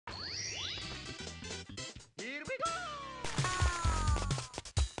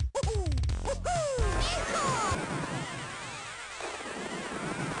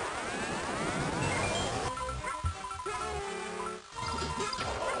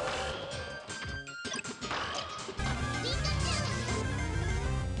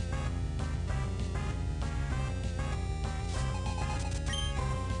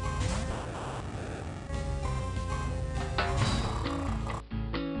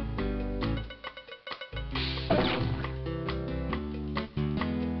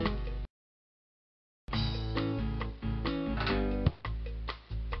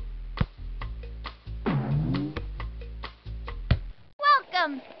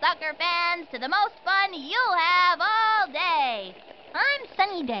Welcome, soccer fans, to the most fun you'll have all day. I'm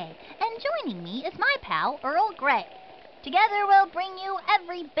Sunny Day, and joining me is my pal, Earl Grey. Together we'll bring you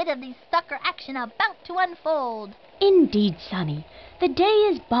every bit of the soccer action about to unfold. Indeed, Sonny. The day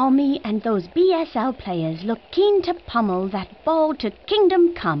is balmy, and those BSL players look keen to pummel that ball to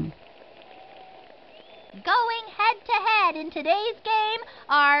kingdom come. Going head-to-head in today's game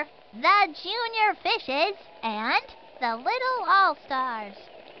are the Junior Fishes and the Little All-Stars.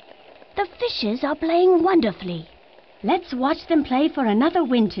 The Fishes are playing wonderfully. Let's watch them play for another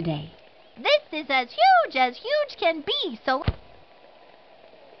win today. This is as huge can be, so...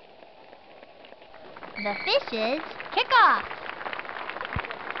 The Fishes kick off.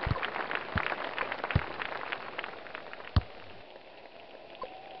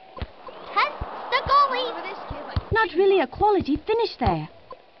 Test the goalie. Not really a quality finish there.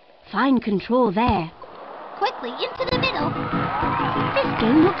 Fine control there. Quickly into the middle. This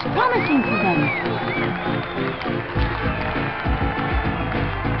game looks promising for them.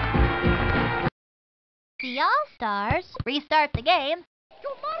 The All-Stars restart the game.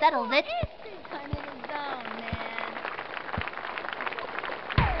 Settles it.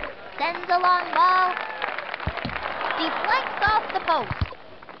 Sends a long ball. Deflects off the post.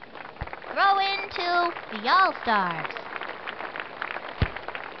 Throw into the All-Stars.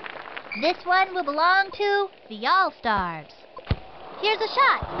 This one will belong to the All-Stars. Here's a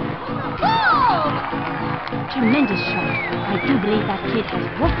shot. Goal! Tremendous shot. I do believe that kid has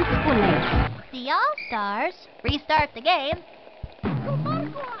rockets for legs. The All-Stars restart the game.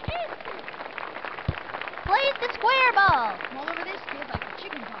 Plays the square ball. All over this kid like a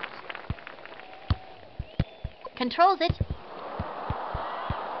chicken pox. Controls it.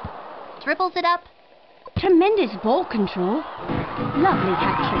 Dribbles it up. Tremendous ball control. Lovely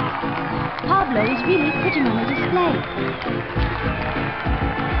hat trick. Pablo is really putting on a display.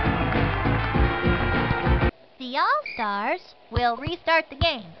 The All-Stars will restart the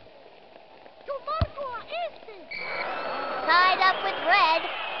game. Tied up with red.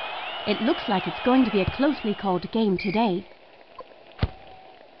 It looks like it's going to be a closely called game today.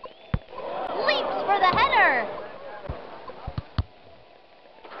 Leaps for the header.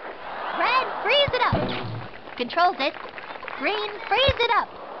 Red frees it up. Controls it. Green frees it up.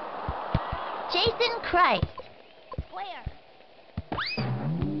 Jason Christ. Square.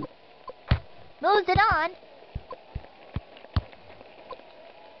 Moves it on.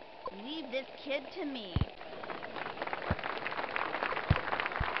 Leave this kid to me.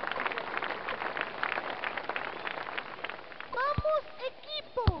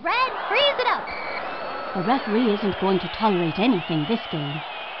 Red frees it up. The referee isn't going to tolerate anything this game.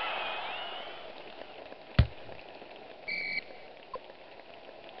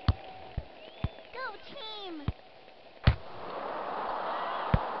 Go team.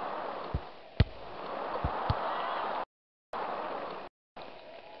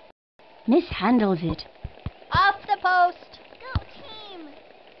 Mishandles it. Off the post. Go team.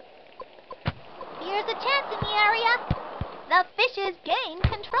 Here's a chance in the area. The Fishes gain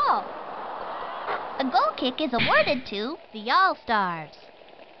control. A goal kick is awarded to the All-Stars.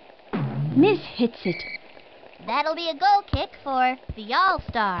 Miss hits it. That'll be a goal kick for the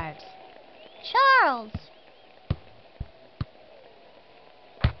All-Stars. Charles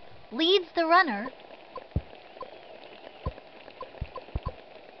leads the runner.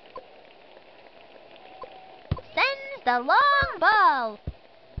 Sends the long ball.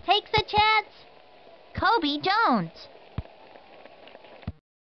 Takes a chance. Kobe Jones.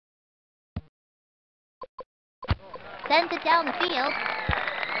 Sends it down the field.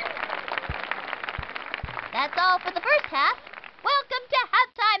 That's all for the first half. Welcome to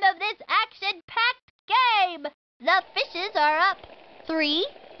halftime of this action-packed game. The Fishes are up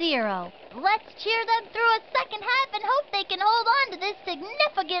 3-0. Let's cheer them through a second half and hope they can hold on to this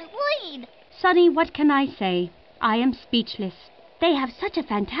significant lead. Sonny, what can I say? I am speechless. They have such a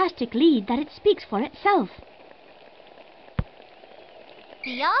fantastic lead that it speaks for itself.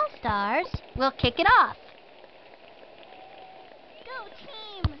 The All-Stars will kick it off. Go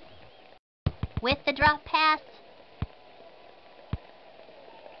team! With the drop pass.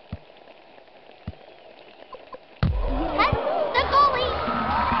 Heads the goalie.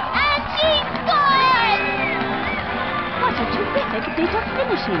 And she scores! What a terrific bit of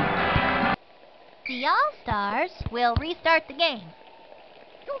finishing. The All-Stars will restart the game.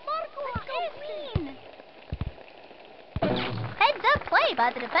 Heads up play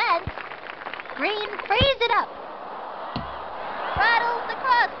by the defense. Green frees it up. Rattles the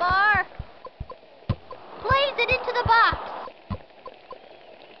crossbar. Plays it into the box.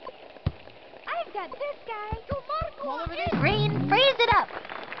 I've got this guy. Ball over there. Green frees it up.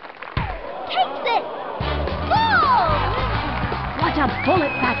 Takes it. Goal! What a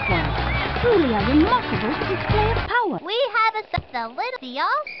bullet that was! Truly a remarkable display of power. We have the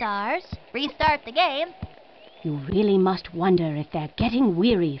All-Stars restart the game. You really must wonder if they're getting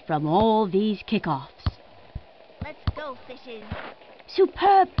weary from all these kickoffs. Let's go, Fishes.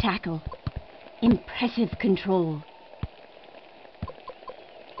 Superb tackle. Impressive control.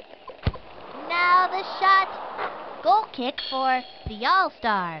 Now the shot. Goal kick for the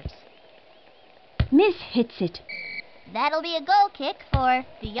All-Stars. Miss hits it. That'll be a goal kick for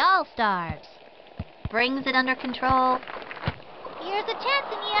the All-Stars. Brings it under control. Here's a chance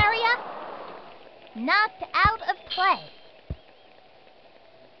in the area. Knocked out of play.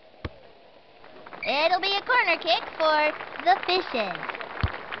 It'll be a corner kick for the Fishes.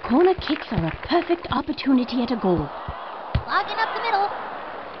 Corner kicks are a perfect opportunity at a goal. Logging up the middle.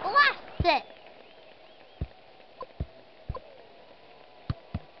 Blasts it.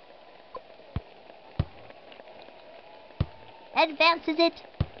 Advances it.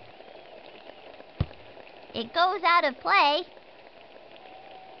 It goes out of play.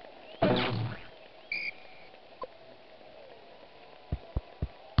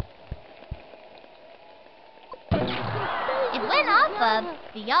 It went off of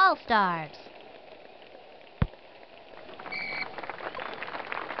the All-Stars.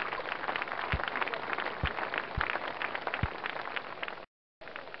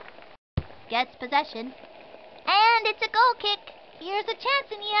 Gets possession. And it's a goal kick. Here's a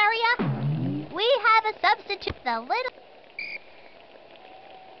chance in the area. We have a substitute. The little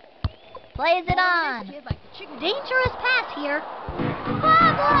plays it on. Kid like the chicken. Dangerous pass here.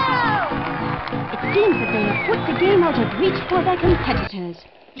 Pablo! It seems that they have put the game out of reach for their competitors.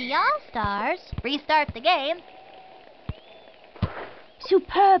 The All-Stars restart the game.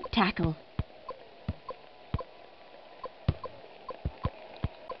 Superb tackle.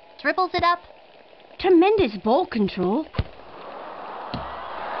 Dribbles it up. Tremendous ball control.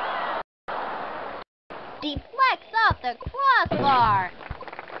 Deflects off the crossbar.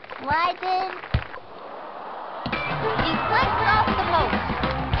 Slides in. Deflects off the post.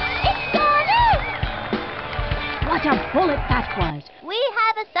 It's gone in! What a bullet that was. We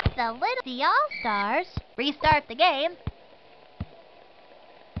have the All-Stars restart the game.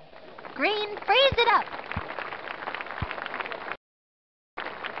 Green frees it up.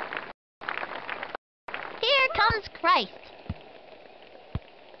 Here comes Christ.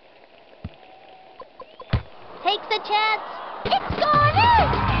 Takes a chance. It's gone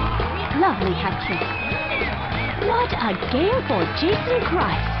in! Lovely hat trick. What a game for Jason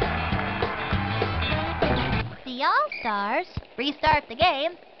Christ. The All-Stars restart the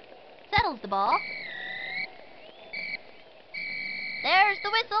game. Settles the ball. There's the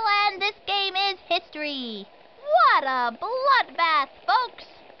whistle, and this game is history. What a bloodbath, folks!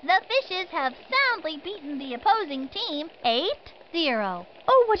 The Fishes have soundly beaten the opposing team 8-0.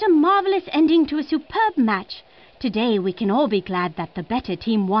 Oh, what a marvelous ending to a superb match. Today we can all be glad that the better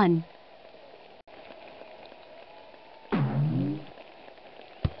team won.